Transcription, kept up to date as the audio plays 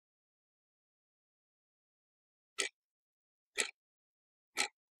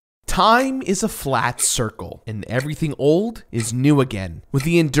Time is a flat circle, and everything old is new again. With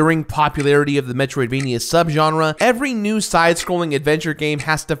the enduring popularity of the Metroidvania subgenre, every new side-scrolling adventure game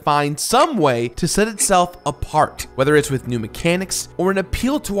has to find some way to set itself apart, whether it's with new mechanics or an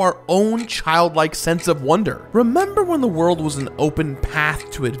appeal to our own childlike sense of wonder. Remember when the world was an open path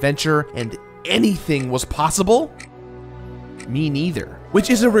to adventure and anything was possible? Me neither. Which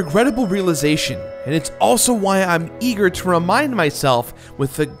is a regrettable realization, and it's also why I'm eager to remind myself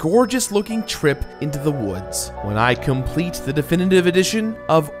with the gorgeous looking trip into the woods when I complete the definitive edition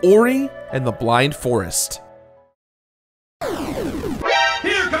of Ori and the Blind Forest.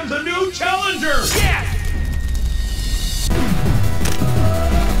 Here comes a new challenger! Yes!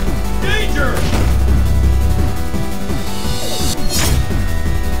 Danger!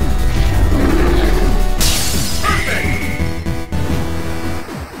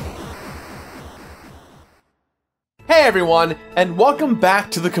 Hey everyone, and welcome back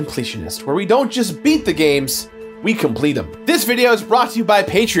to The Completionist, where we don't just beat the games, we complete them. This video is brought to you by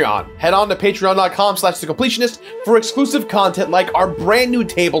Patreon. Head on to patreon.com/thecompletionist for exclusive content like our brand new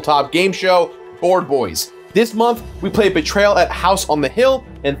tabletop game show, Board Boys. This month, we play Betrayal at House on the Hill,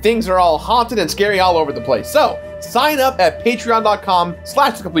 and things are all haunted and scary all over the place. So, sign up at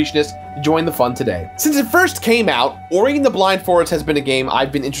patreon.com/thecompletionist to join the fun today. Since it first came out, Ori and the Blind Forest has been a game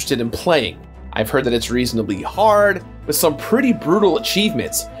I've been interested in playing. I've heard that it's reasonably hard, with some pretty brutal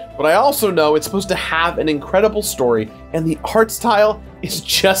achievements, but I also know it's supposed to have an incredible story, and the art style is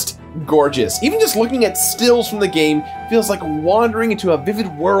just gorgeous. Even just looking at stills from the game feels like wandering into a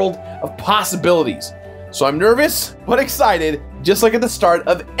vivid world of possibilities. So I'm nervous, but excited, just like at the start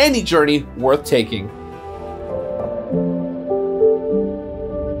of any journey worth taking.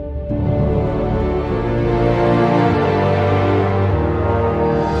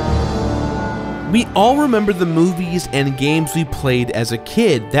 We all remember the movies and games we played as a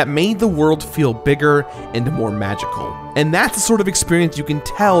kid that made the world feel bigger and more magical. And that's the sort of experience you can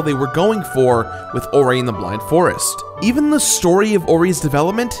tell they were going for with Ori and the Blind Forest. Even the story of Ori's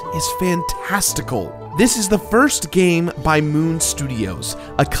development is fantastical. This is the first game by Moon Studios,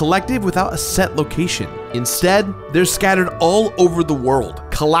 a collective without a set location. Instead, they're scattered all over the world,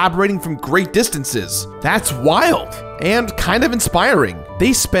 collaborating from great distances. That's wild and kind of inspiring.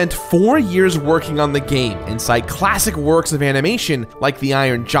 They spent 4 years working on the game and cite classic works of animation like The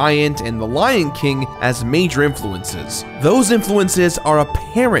Iron Giant and The Lion King as major influences. Those influences are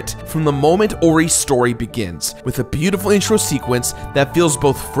apparent from the moment Ori's story begins, with a beautiful intro sequence that feels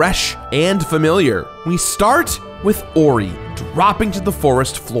both fresh and familiar. We start with Ori dropping to the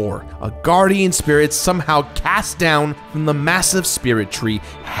forest floor, a guardian spirit somehow cast down from the massive spirit tree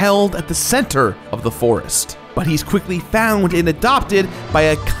held at the center of the forest. But he's quickly found and adopted by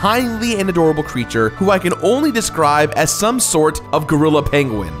a kindly and adorable creature who I can only describe as some sort of gorilla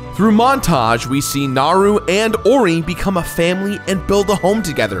penguin. Through montage, we see Naru and Ori become a family and build a home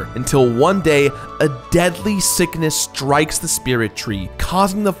together until one day a deadly sickness strikes the spirit tree,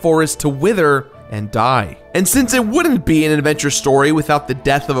 causing the forest to wither and die. And since it wouldn't be an adventure story without the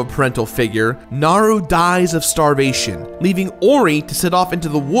death of a parental figure, Naru dies of starvation, leaving Ori to set off into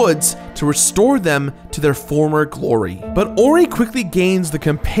the woods to restore them to their former glory. But Ori quickly gains the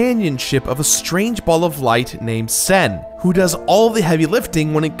companionship of a strange ball of light named Sen, who does all the heavy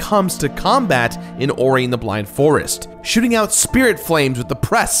lifting when it comes to combat in Ori and the Blind Forest, shooting out spirit flames with the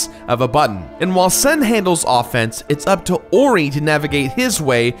press of a button. And while Sen handles offense, it's up to Ori to navigate his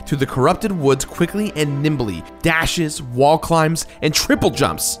way through the corrupted woods quickly and nimbly, dashes, wall climbs, and triple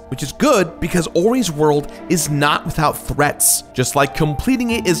jumps, which is good because Ori's world is not without threats, just like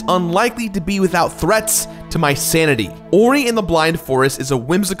completing it is unlikely to be without threats to my sanity. Ori and the Blind Forest is a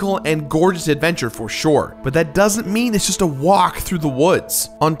whimsical and gorgeous adventure for sure, but that doesn't mean it's just a walk through the woods.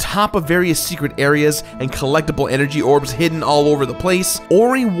 On top of various secret areas and collectible energy orbs hidden all over the place,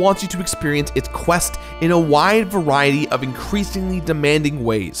 Ori wants you to experience its quest in a wide variety of increasingly demanding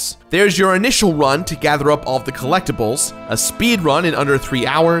ways. There's your initial run to gather up all of the collectibles, a speed run in under 3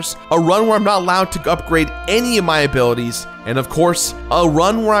 hours, a run where I'm not allowed to upgrade any of my abilities, and of course, a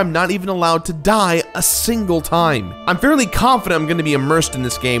run where I'm not even allowed to die a single time. I'm fairly confident I'm going to be immersed in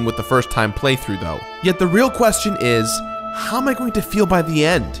this game with the first time playthrough though. Yet the real question is, how am I going to feel by the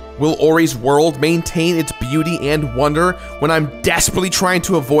end? Will Ori's world maintain its beauty and wonder when I'm desperately trying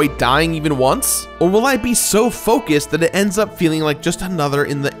to avoid dying even once? Or will I be so focused that it ends up feeling like just another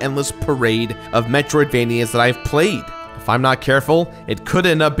in the endless parade of Metroidvanias that I've played? If I'm not careful, it could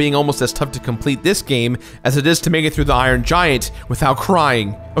end up being almost as tough to complete this game as it is to make it through the Iron Giant without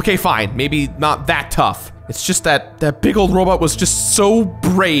crying. Okay, fine, maybe not that tough. It's just that big old robot was just so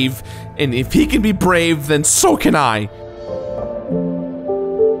brave, and if he can be brave, then so can I.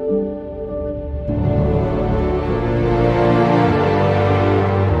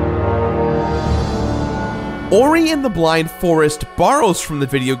 Ori and the Blind Forest borrows from the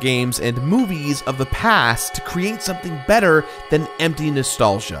video games and movies of the past to create something better than empty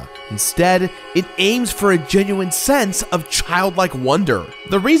nostalgia. Instead, it aims for a genuine sense of childlike wonder.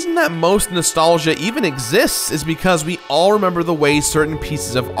 The reason that most nostalgia even exists is because we all remember the way certain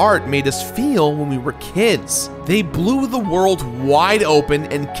pieces of art made us feel when we were kids. They blew the world wide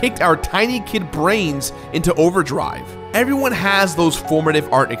open and kicked our tiny kid brains into overdrive. Everyone has those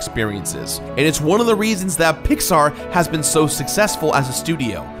formative art experiences, and it's one of the reasons that Pixar has been so successful as a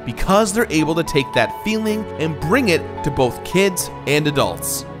studio, because they're able to take that feeling and bring it to both kids and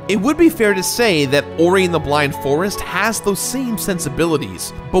adults. It would be fair to say that Ori and the Blind Forest has those same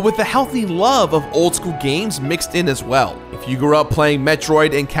sensibilities, but with a healthy love of old school games mixed in as well. If you grew up playing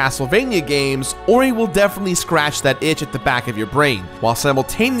Metroid and Castlevania games, Ori will definitely scratch that itch at the back of your brain, while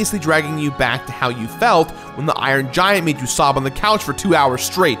simultaneously dragging you back to how you felt when the Iron Giant made you sob on the couch for 2 hours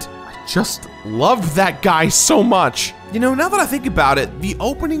straight. I just loved that guy so much. You know, now that I think about it, the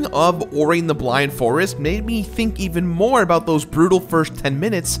opening of Ori and the Blind Forest made me think even more about those brutal first 10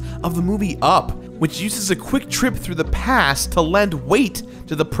 minutes of the movie Up, which uses a quick trip through the past to lend weight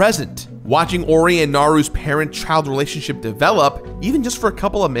to the present. Watching Ori and Naru's parent-child relationship develop, even just for a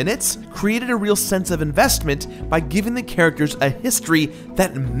couple of minutes, created a real sense of investment by giving the characters a history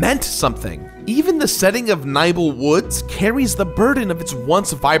that meant something. Even the setting of Nibel Woods carries the burden of its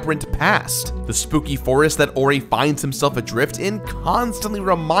once vibrant past. The spooky forest that Ori finds himself adrift in constantly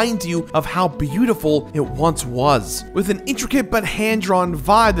reminds you of how beautiful it once was, with an intricate but hand-drawn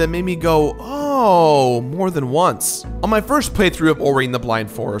vibe that made me go, oh, more than once. On my first playthrough of Ori and the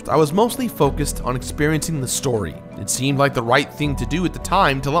Blind Forest, I was mostly focused on experiencing the story. It seemed like the right thing to do at the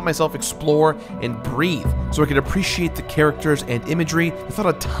time to let myself explore and breathe, so I could appreciate the characters and imagery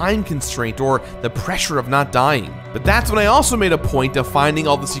without a time constraint or the pressure of not dying. But that's when I also made a point of finding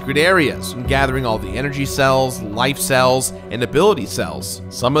all the secret areas and gathering all the energy cells, life cells, and ability cells.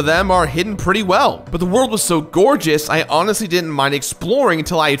 Some of them are hidden pretty well, but the world was so gorgeous I honestly didn't mind exploring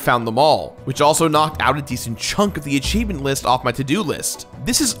until I had found them all, which also knocked out a decent chunk of the achievement list off my to-do list.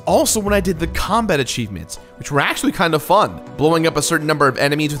 This is also when I did the combat achievements, which were actually kind of fun. Blowing up a certain number of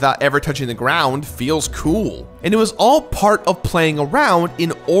enemies without ever touching the ground feels cool. And it was all part of playing around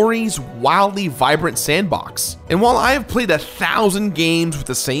in Ori's wildly vibrant sandbox. And while I have played 1,000 games with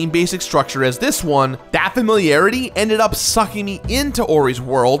the same basic structure as this one, that familiarity ended up sucking me into Ori's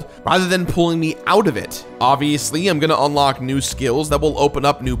world rather than pulling me out of it. Obviously, I'm gonna unlock new skills that will open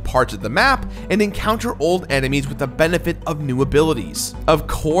up new parts of the map and encounter old enemies with the benefit of new abilities. Of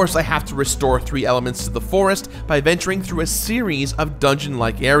course, I have to restore 3 elements to the forest by venturing through a series of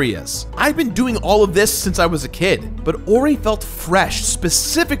dungeon-like areas. I've been doing all of this since I was a kid, but Ori felt fresh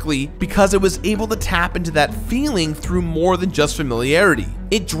specifically because it was able to tap into that feeling through more than just familiarity.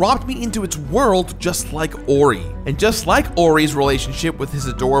 It dropped me into its world just like Ori. And just like Ori's relationship with his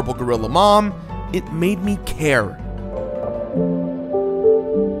adorable gorilla mom, it made me care.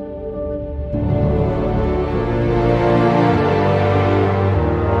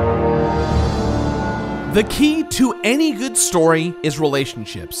 The key to any good story is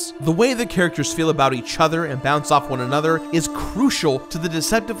relationships. The way the characters feel about each other and bounce off one another is crucial to the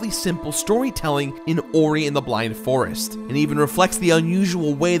deceptively simple storytelling in Ori and the Blind Forest, and even reflects the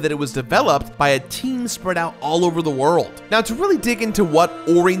unusual way that it was developed by a team spread out all over the world. Now, to really dig into what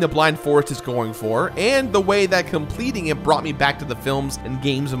Ori and the Blind Forest is going for, and the way that completing it brought me back to the films and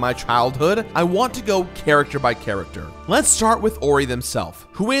games of my childhood, I want to go character by character. Let's start with Ori himself,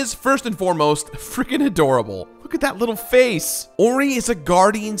 who is, first and foremost, freaking adorable. Look at that little face. Ori is a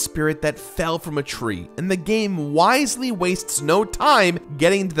guardian spirit that fell from a tree, and the game wisely wastes no time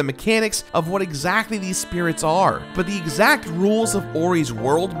getting into the mechanics of what exactly these spirits are. But the exact rules of Ori's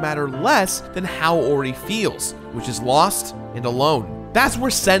world matter less than how Ori feels, which is lost and alone. That's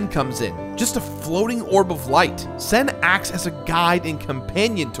where Sen comes in, just a floating orb of light. Sen acts as a guide and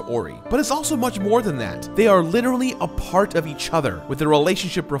companion to Ori, but it's also much more than that. They are literally a part of each other, with their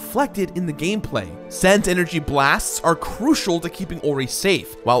relationship reflected in the gameplay. Sen's energy blasts are crucial to keeping Ori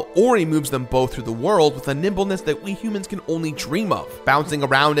safe, while Ori moves them both through the world with a nimbleness that we humans can only dream of. Bouncing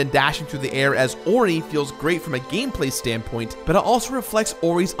around and dashing through the air as Ori feels great from a gameplay standpoint, but it also reflects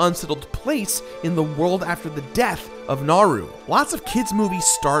Ori's unsettled place in the world after the death of Naru. Lots of kids' movies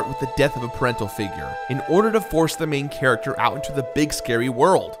start with the death of a parental figure in order to force the main character out into the big scary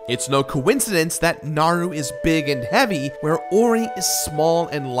world. It's no coincidence that Naru is big and heavy, where Ori is small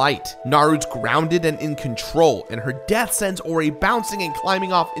and light. Naru's grounded and in control, and her death sends Ori bouncing and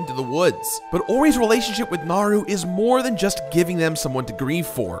climbing off into the woods. But Ori's relationship with Naru is more than just giving them someone to grieve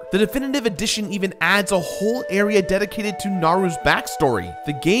for. The definitive edition even adds a whole area dedicated to Naru's backstory.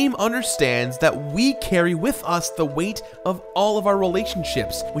 The game understands that we carry with us the weight of all of our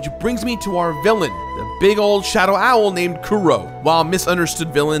relationships, which brings me to our villain, the big old shadow owl named Kuro. While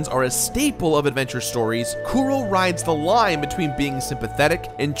misunderstood villains are a staple of adventure stories, Kuro rides the line between being sympathetic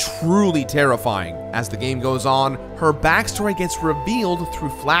and truly terrifying. As the game goes on, her backstory gets revealed through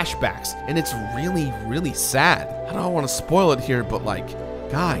flashbacks, and it's really sad. I don't want to spoil it here, but like,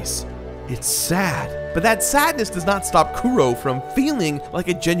 guys, it's sad. But that sadness does not stop Kuro from feeling like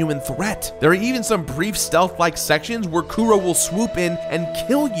a genuine threat. There are even some brief stealth-like sections where Kuro will swoop in and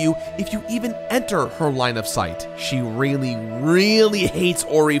kill you if you even enter her line of sight. She really hates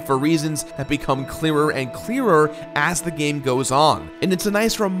Ori for reasons that become clearer and clearer as the game goes on. And it's a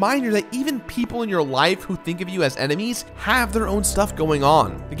nice reminder that even people in your life who think of you as enemies have their own stuff going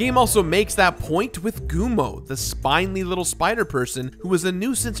on. The game also makes that point with Gumo, the spindly little spider person who was a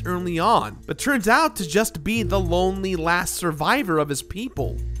nuisance early on, but turns out to just be the lonely last survivor of his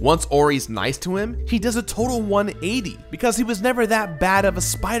people. Once Ori's nice to him, he does a total 180 because he was never that bad of a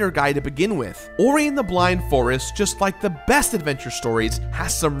spider guy to begin with. Ori and the Blind Forest, just like the best adventure stories,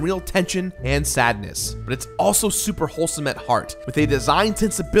 has some real tension and sadness, but it's also super wholesome at heart, with a design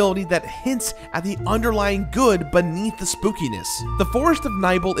sensibility that hints at the underlying good beneath the spookiness. The Forest of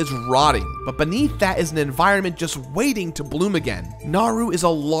Nibel is rotting, but beneath that is an environment just waiting to bloom again. Naru is a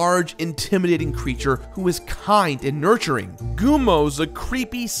large, intimidating creature who is kind and nurturing. Gumo's a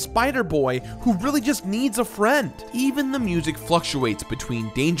creepy spider boy who really just needs a friend. Even the music fluctuates between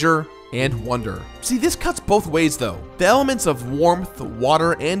danger and wonder. See, this cuts both ways though. The elements of warmth,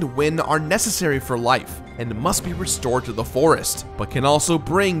 water, and wind are necessary for life and must be restored to the forest, but can also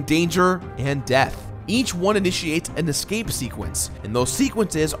bring danger and death. Each one initiates an escape sequence, and those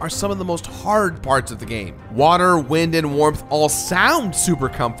sequences are some of the most hard parts of the game. Water, wind, and warmth all sound super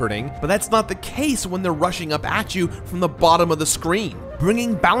comforting, but that's not the case when they're rushing up at you from the bottom of the screen.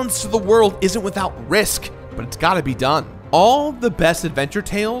 Bringing balance to the world isn't without risk, but it's gotta be done. All the best adventure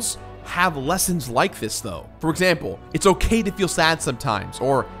tales have lessons like this though. For example, it's okay to feel sad sometimes,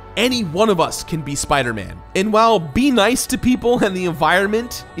 or any one of us can be Spider-Man. And while be nice to people and the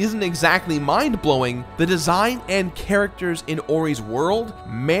environment isn't exactly mind-blowing, the design and characters in Ori's world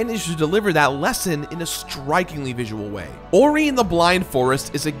manage to deliver that lesson in a strikingly visual way. Ori and the Blind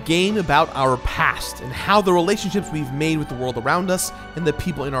Forest is a game about our past and how the relationships we've made with the world around us and the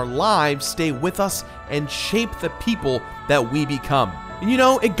people in our lives stay with us and shape the people that we become. And you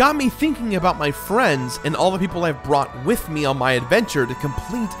know, it got me thinking about my friends and all the people I've brought with me on my adventure to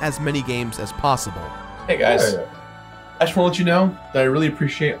complete as many games as possible. Hey guys, I just want to let you know that I really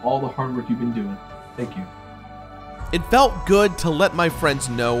appreciate all the hard work you've been doing. Thank you. It felt good to let my friends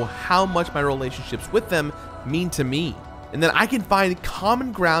know how much my relationships with them mean to me, and that I can find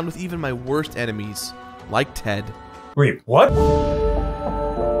common ground with even my worst enemies, like Ted. Wait, what?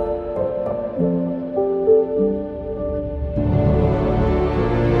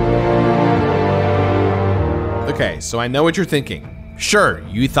 Okay, so I know what you're thinking. Sure,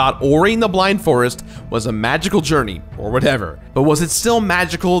 you thought Ori and the Blind Forest was a magical journey, or whatever, but was it still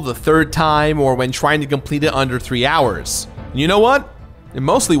magical the third time or when trying to complete it under 3 hours? And you know what? It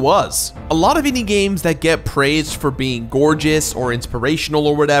mostly was. A lot of indie games that get praised for being gorgeous or inspirational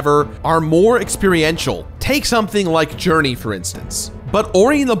or whatever are more experiential. Take something like Journey, for instance. But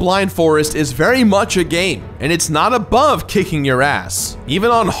Ori and the Blind Forest is very much a game, and it's not above kicking your ass.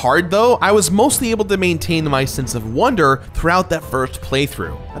 Even on hard though, I was mostly able to maintain my sense of wonder throughout that first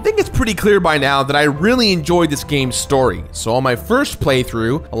playthrough. I think it's pretty clear by now that I really enjoyed this game's story, so on my first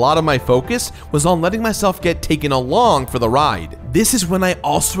playthrough, a lot of my focus was on letting myself get taken along for the ride. This is when I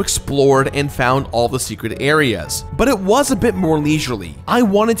also explored and found all the secret areas, but it was a bit more leisurely. I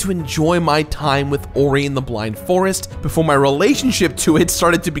wanted to enjoy my time with Ori and the Blind Forest before my relationship to it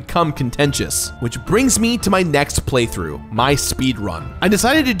started to become contentious, which brings me to my next playthrough, my speed run. I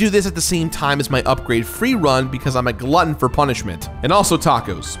decided to do this at the same time as my upgrade free run because I'm a glutton for punishment, and also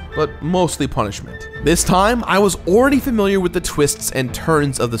tacos. blows, but mostly punishment. This time, I was already familiar with the twists and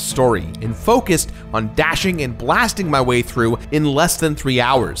turns of the story and focused on dashing and blasting my way through in less than 3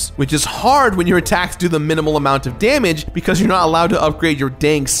 hours, which is hard when your attacks do the minimal amount of damage because you're not allowed to upgrade your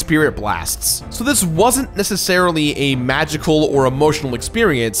dang spirit blasts. So this wasn't necessarily a magical or emotional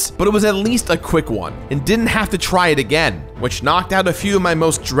experience, but it was at least a quick one and didn't have to try it again, which knocked out a few of my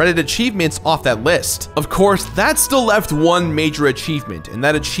most dreaded achievements off that list. Of course, that still left one major achievement, and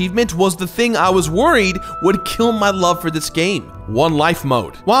that achievement was the thing I was worried would kill my love for this game: One Life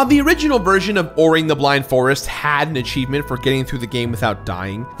mode. While the original version of Ori the Blind Forest had an achievement for getting through the game without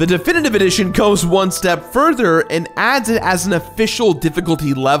dying, the definitive edition goes one step further and adds it as an official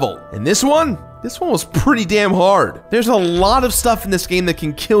difficulty level. And this one was pretty damn hard. There's a lot of stuff in this game that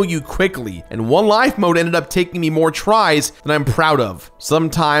can kill you quickly, and One Life mode ended up taking me more tries than I'm proud of.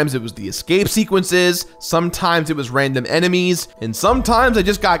 Sometimes it was the escape sequences, sometimes it was random enemies, and sometimes I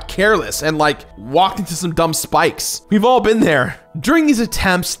just got careless and walked into some dumb spikes. We've all been there. During these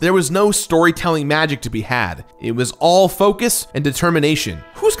attempts, there was no storytelling magic to be had. It was all focus and determination.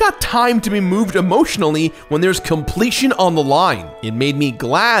 Who's got time to be moved emotionally when there's completion on the line? It made me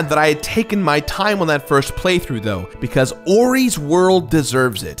glad that I had taken my time on that first playthrough though, because Ori's world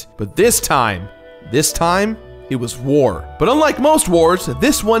deserves it. But this time, it was war. But unlike most wars,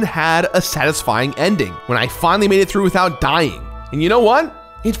 this one had a satisfying ending when I finally made it through without dying. And you know what?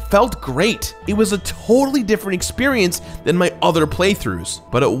 It felt great. It was a totally different experience than my other playthroughs,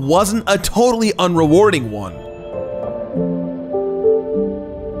 but it wasn't a totally unrewarding one.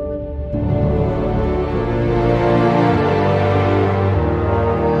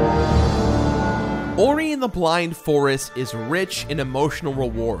 Ori and the Blind Forest is rich in emotional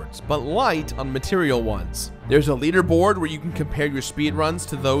rewards, but light on material ones. There's a leaderboard where you can compare your speedruns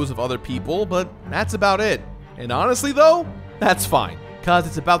to those of other people, but that's about it. And honestly though, that's fine, cause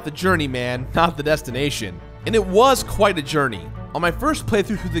it's about the journey, man, not the destination. And it was quite a journey. On my first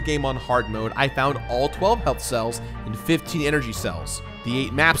playthrough through the game on hard mode, I found all 12 health cells and 15 energy cells, the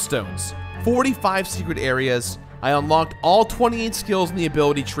 8 map stones, 45 secret areas. I unlocked all 28 skills in the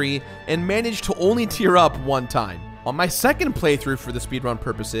ability tree and managed to only tier up one time. On my second playthrough for the speedrun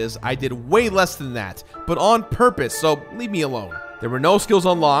purposes, I did way less than that, but on purpose, so leave me alone. There were no skills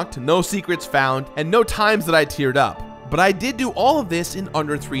unlocked, no secrets found, and no times that I tiered up. But I did do all of this in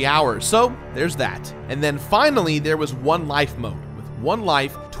under 3 hours, so there's that. And then finally, there was One Life mode. With one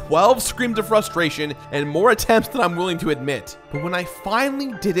life, 12 screams of frustration, and more attempts than I'm willing to admit. But when I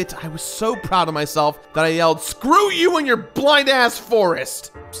finally did it, I was so proud of myself that I yelled, "Screw you and your blind ass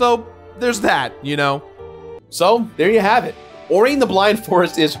forest!" So there's that, you know. So there you have it. Ori and the Blind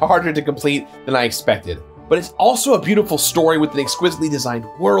Forest is harder to complete than I expected. But it's also a beautiful story with an exquisitely designed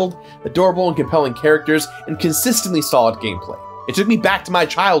world, adorable and compelling characters, and consistently solid gameplay. It took me back to my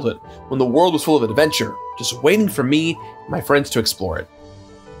childhood when the world was full of adventure, just waiting for me and my friends to explore it.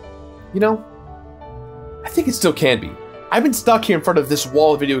 You know, I think it still can be. I've been stuck here in front of this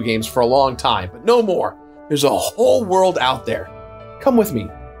wall of video games for a long time, but no more. There's a whole world out there. Come with me.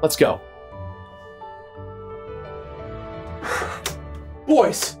 Let's go.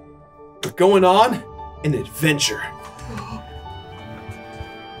 Boys, we're going on an adventure.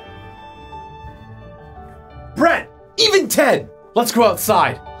 Brett, even Ted, let's go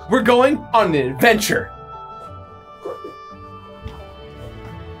outside. We're going on an adventure.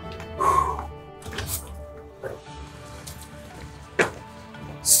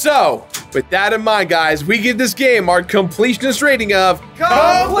 So, with that in mind, guys, we give this game our completionist rating of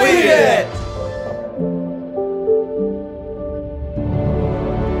completed.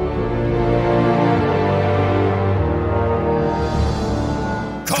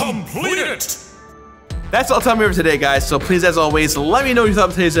 That's all the time we have for today, guys. So please, as always, let me know what you thought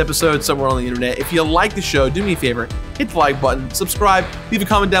of today's episode somewhere on the internet. If you like the show, do me a favor, hit the like button, subscribe, leave a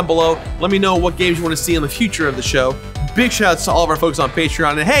comment down below. Let me know what games you want to see in the future of the show. Big shout outs to all of our folks on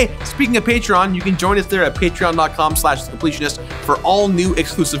Patreon. And hey, speaking of Patreon, you can join us there at patreon.com/thecompletionist for all new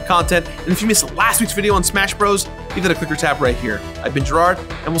exclusive content. And if you missed last week's video on Smash Bros, give that a click or tap right here. I've been Gerard,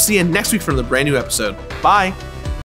 and we'll see you next week for another brand new episode. Bye.